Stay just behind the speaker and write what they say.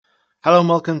Hello and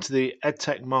welcome to the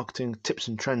EdTech Marketing Tips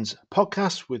and Trends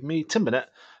podcast with me, Tim Burnett,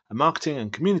 a marketing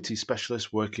and community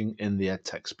specialist working in the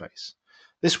EdTech space.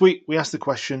 This week, we asked the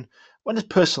question, when does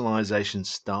personalisation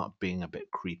start being a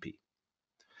bit creepy?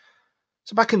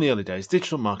 So back in the early days,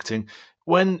 digital marketing,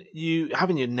 when you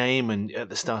having your name and at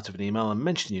the start of an email and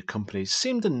mentioning your company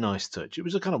seemed a nice touch. It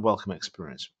was a kind of welcome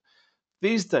experience.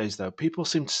 These days, though, people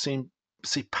seem to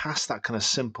see past that kind of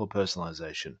simple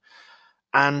personalisation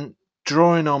and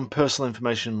drawing on personal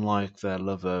information like their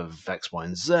love of X, Y,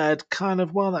 and Z,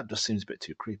 that just seems a bit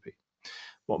too creepy.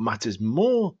 What matters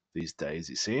more these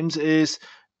days, it seems, is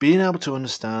being able to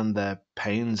understand their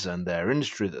pains and their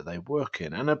industry that they work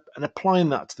in and applying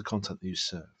that to the content that you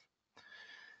serve.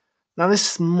 Now,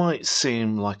 this might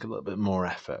seem like a little bit more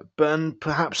effort, but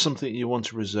perhaps something you want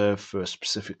to reserve for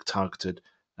specific targeted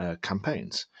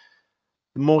campaigns.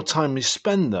 The more time you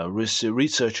spend, though,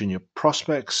 researching your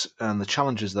prospects and the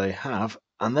challenges they have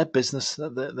and their business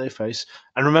that they face.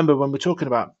 And remember, when we're talking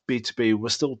about B2B, we're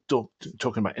still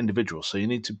talking about individuals. So you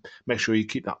need to make sure you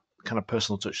keep that kind of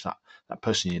personal touch that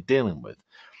person you're dealing with.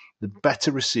 The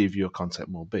better received your content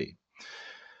will be.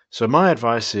 So my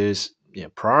advice is,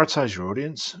 prioritize your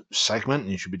audience, segment,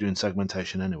 and you should be doing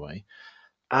segmentation anyway,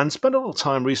 and spend a little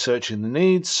time researching the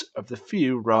needs of the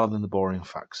few rather than the boring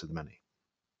facts of the many.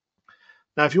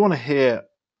 Now, if you want to hear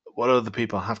what other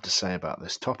people have to say about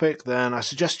this topic, then I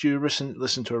suggest you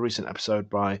listen to a recent episode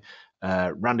by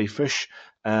Randy Fish,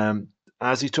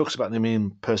 as he talks about the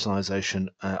meaning personalization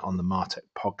on the Martech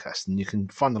podcast. And you can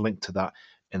find the link to that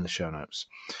in the show notes.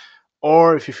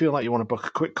 Or if you feel like you want to book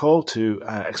a quick call to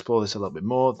explore this a little bit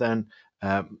more, then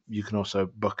you can also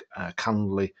book a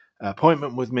Calendly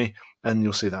appointment with me, and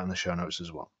you'll see that in the show notes as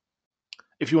well.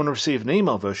 If you want to receive an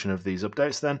email version of these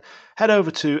updates, then head over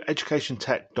to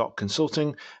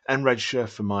educationtech.consulting and register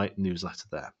for my newsletter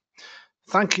there.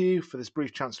 Thank you for this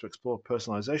brief chance to explore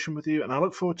personalization with you, and I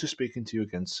look forward to speaking to you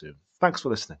again soon. Thanks for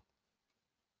listening.